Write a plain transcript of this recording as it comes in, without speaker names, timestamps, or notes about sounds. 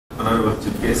Honorable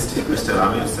Chief Guest, Mr.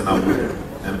 Amir Senamur,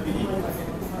 MP,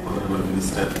 Honorable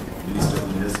Minister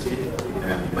of Industry,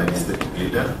 and my respected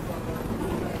leader,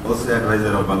 also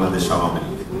advisor of Bangladesh Awami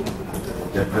League.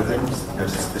 They are present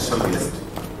as a special guest,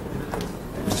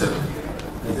 Mr.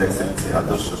 His Excellency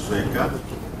Adarsh Shoeka,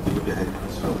 Deputy High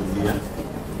Commissioner of India,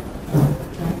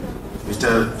 Mr.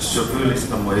 Shafiul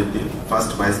Islam Mohidin,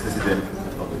 First Vice President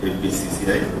of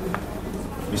FBCCI,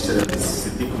 Mr.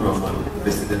 Siddiq Rahman,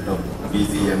 President of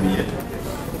BZMEA,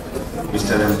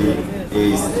 Mr. MD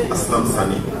A. Aslam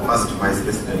Sani, First Vice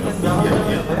President of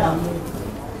BZMEA,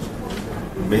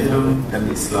 Mehrun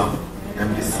and Islam,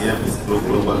 MD CEMS,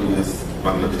 Global US,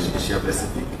 Bangladesh, Asia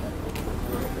Pacific,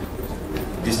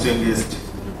 distinguished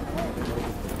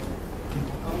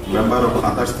member of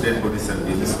other state bodies and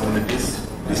business communities,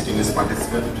 distinguished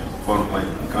participants from my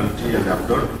country and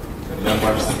abroad,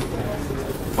 members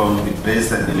from the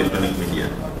press and electronic media,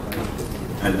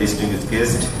 and distinguished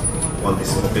guests on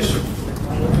this occasion.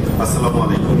 Assalamu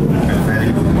alaikum and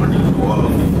very good morning to all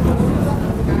of you.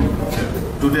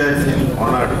 Today I feel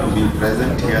honored to be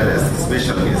present here as a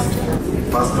special guest.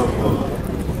 First of all,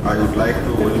 I would like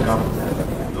to welcome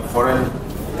the foreign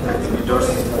exhibitors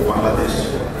of Bangladesh,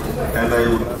 and I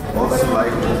would also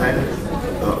like to thank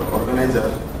the organizer,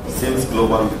 CEMS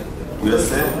Global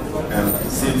USA and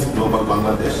CEMS Global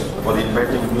Bangladesh, for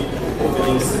inviting me to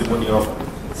opening ceremony of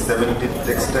 17th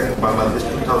Textech Bangladesh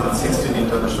 2016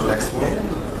 International Expo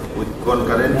with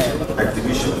concurrent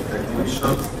exhibitions,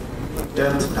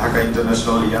 10th Dhaka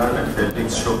International Yarn and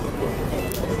Fabrics Show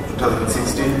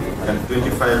 2016 and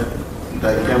 25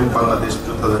 Dye+Chem Bangladesh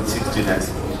 2016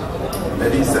 Expo.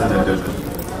 Ladies and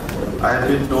gentlemen, I have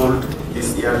been told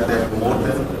this year that more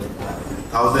than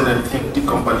 1,050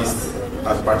 companies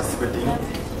are participating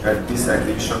at this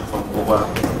exhibition from over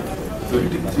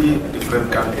 23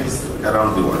 different countries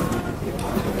around the world.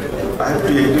 I have to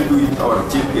agree with our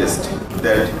chief guest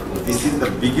that this is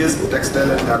the biggest textile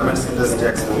and garments industry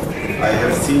expo I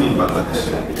have seen in Bangladesh.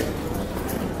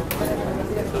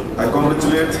 I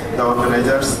congratulate the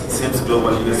organizers, CEMS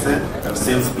Global USA and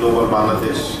CEMS Global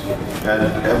Bangladesh, and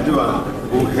everyone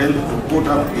who helped to put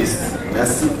up this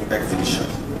massive exhibition.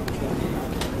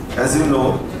 As you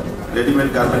know,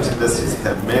 ready-made garment industries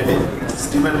have made a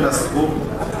tremendous scope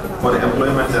for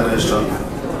employment generation,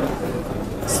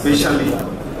 especially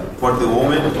for the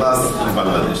women class in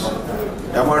Bangladesh.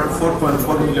 About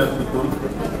 4.4 million people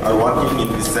are working in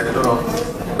this sector, of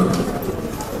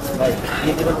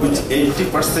which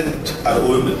 80% are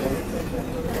women.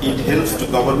 It helps to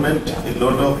government a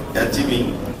lot of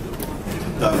achieving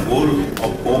the goal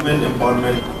of women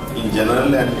empowerment in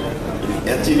general and in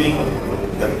achieving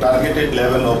the targeted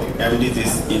level of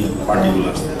MDGs in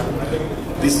particular.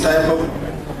 This type of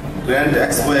grand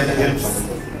expo helps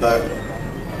the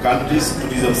country's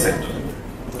tourism sector,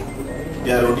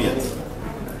 their audience.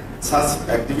 Such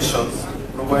exhibitions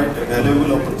provide a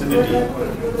valuable opportunity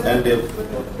and a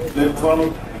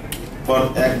platform for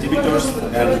exhibitors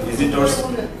and visitors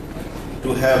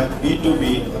to have B2B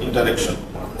interaction.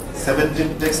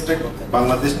 17th Textech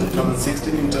Bangladesh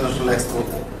 2016 International Expo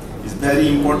is very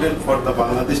important for the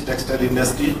Bangladesh textile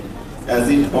industry, as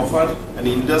it offers an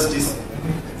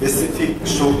industry-specific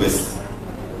showcase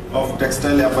of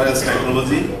textile apparel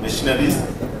technology, machineries,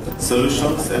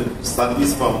 solutions and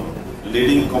service from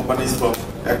leading companies from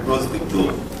across the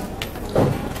globe.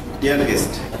 Dear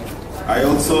guest, I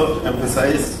also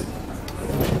emphasize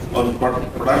on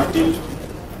productive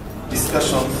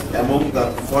discussions among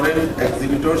the foreign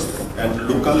exhibitors and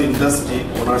local industry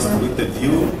owners with a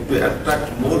view to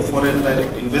attract more foreign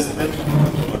direct investment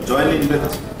or joint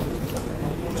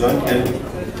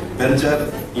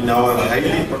venture in our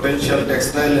highly potential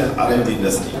textile and R&D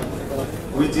industry,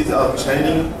 which is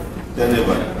outshining than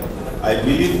ever. I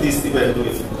believe this event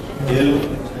will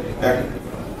help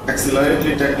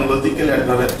accelerate technological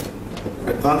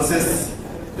advances,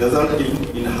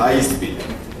 resulting in high-speed,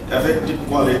 effective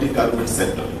quality garment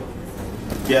sector.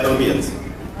 Dear audience,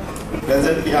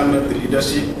 presently under the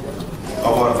leadership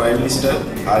of our Prime Minister,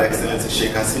 Her Excellency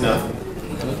Sheikh Hasina,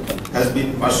 has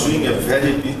been pursuing a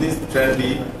very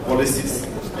business-friendly policies,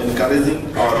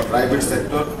 encouraging our private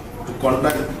sector to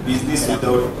conduct business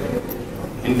without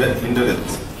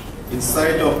hindrance.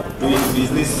 Instead of doing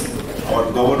business,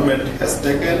 our government has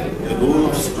taken a role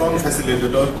of strong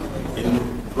facilitator in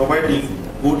providing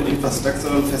good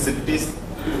infrastructural facilities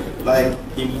like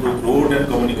improved road and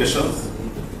communications,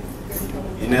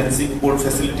 enhancing port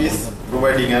facilities,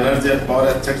 providing energy and power,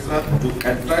 etc., to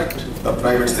attract the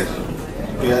private sector,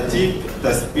 to achieve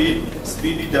the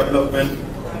speedy development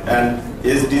and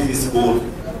SDGs goal,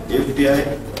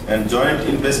 FDI and joint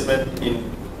investment in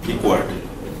equality.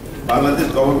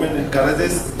 Bangladesh government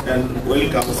encourages and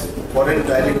welcomes foreign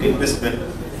direct investment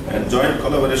and joint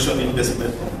collaboration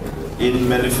investment in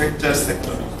manufacture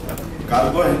sector.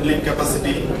 Cargo handling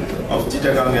capacity of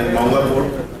Chittagong and Mongla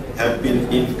port have been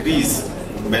increased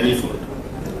manifold.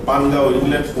 Pangao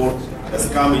Inlet Port has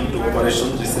come into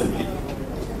operation recently.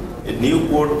 A new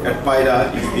port at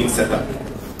Paira is being set up.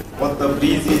 But the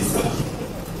bridge is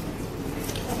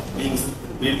being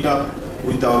built up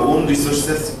with our own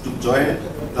resources to join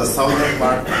the southern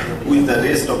part with the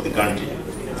rest of the country.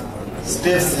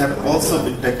 Steps have also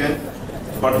been taken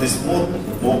for the smooth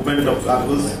movement of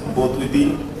cargoes both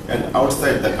within and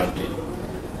outside the country.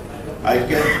 I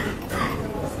can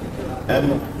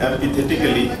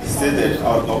empathetically say that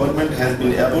our government has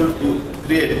been able to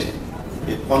create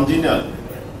a congenial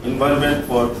environment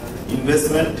for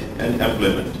investment and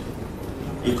employment.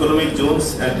 Economic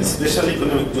zones and special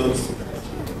economic zones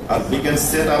are being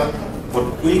set up for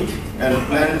quick and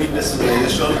planned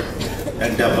industrialization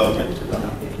and development.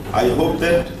 I hope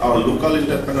that our local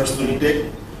entrepreneurs will take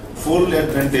full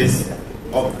advantage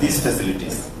of these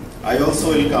facilities. I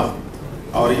also welcome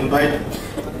or invite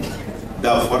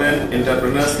the foreign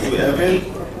entrepreneurs to avail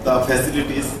the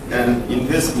facilities and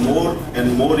invest more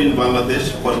and more in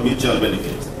Bangladesh for mutual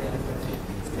benefits.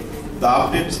 The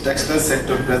updated textile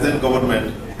sector present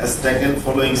government has taken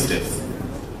following steps.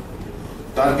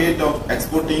 Target of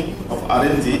exporting of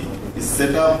RNG is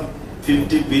set up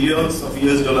 50 billions of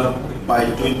US dollar by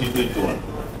 2021.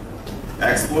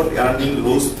 Export earning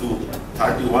rose to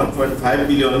 31.5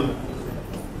 billion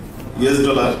US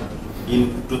dollar in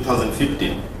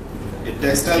 2015. A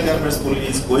textile garments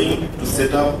police is going to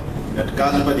set up at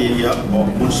Kajbari area of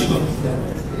Munshiganj.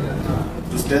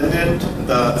 To strengthen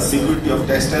the security of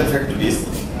textile factories,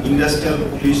 industrial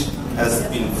police has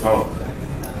been formed.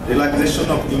 Relaxation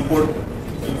of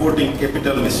importing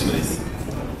capital machineries.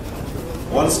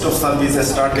 One-stop service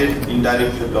has started in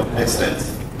Directorate of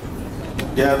Textiles.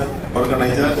 Dear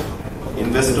organizers,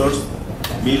 investors,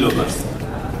 mill owners,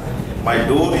 my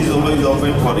door is always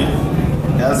open for you,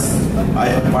 as I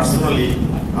have personally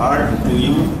heard to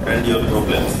you and your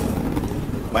problems.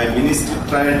 My ministry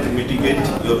tried to mitigate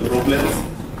your problems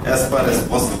as far as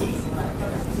possible.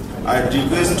 I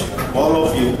request all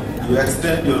of you to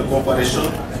extend your cooperation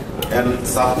and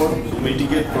support to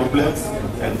mitigate problems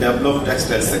and develop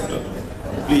textile sector.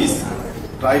 Please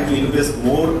try to invest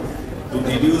more to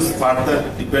reduce further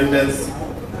dependence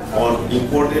on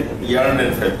imported yarn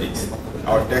and fabrics.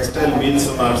 Our textile mills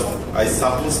owners, I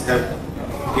suppose,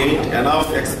 have gained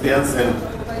enough experience and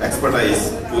expertise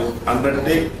to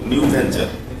undertake new venture.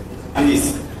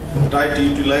 Please try to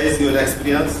utilize your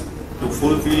experience to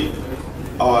fulfill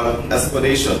our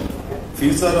aspiration.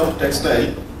 Future of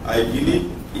textile, I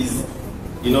believe, is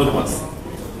enormous.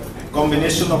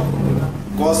 Combination of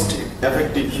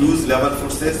cost-effective huge labor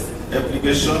forces,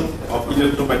 application of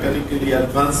electromechanically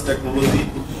advanced technology,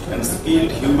 and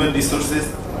skilled human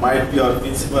resources might be our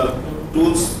principal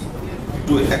tools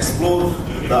to explore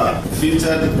the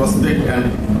future prospect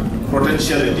and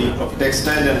potentiality of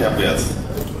textile and apparels.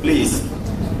 Please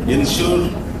ensure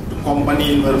to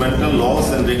company environmental laws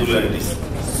and regularities,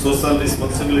 social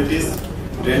responsibilities,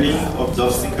 training of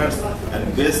job seekers,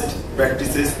 and best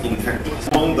practices in factories.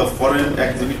 Among the foreign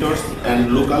exhibitors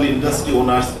and local industry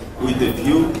owners with a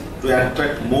view to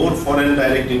attract more foreign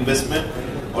direct investment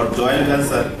or joint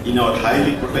venture in our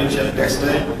highly potential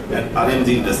textile and RNG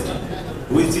industry,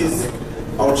 which is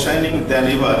outshining than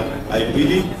ever. I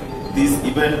believe this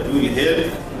event will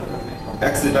help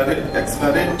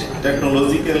accelerate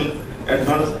technological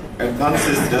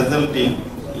advances resulting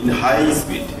in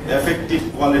high-speed,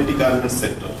 effective quality garment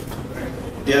sector.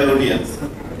 Dear audience,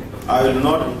 I will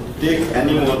not take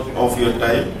any more of your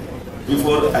time.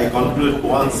 Before I conclude,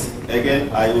 once again,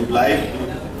 I would like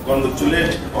to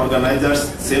congratulate organizers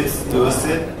CEMS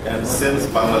USA and CEMS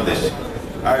Bangladesh.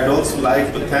 I would also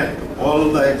like to thank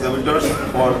all the exhibitors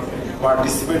for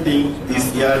participating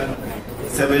this year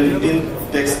 17th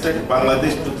Textech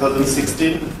Bangladesh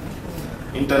 2016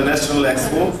 International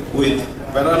Expo with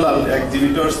parallel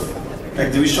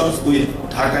exhibitions with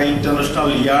Dhaka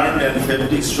International Yarn and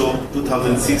Fabrics Show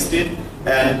 2016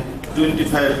 and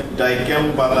 25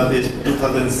 Dye+Chem Bangladesh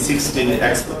 2016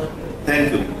 Expo.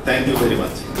 Thank you very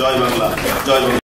much. Joy Bangla. Joy Bangla.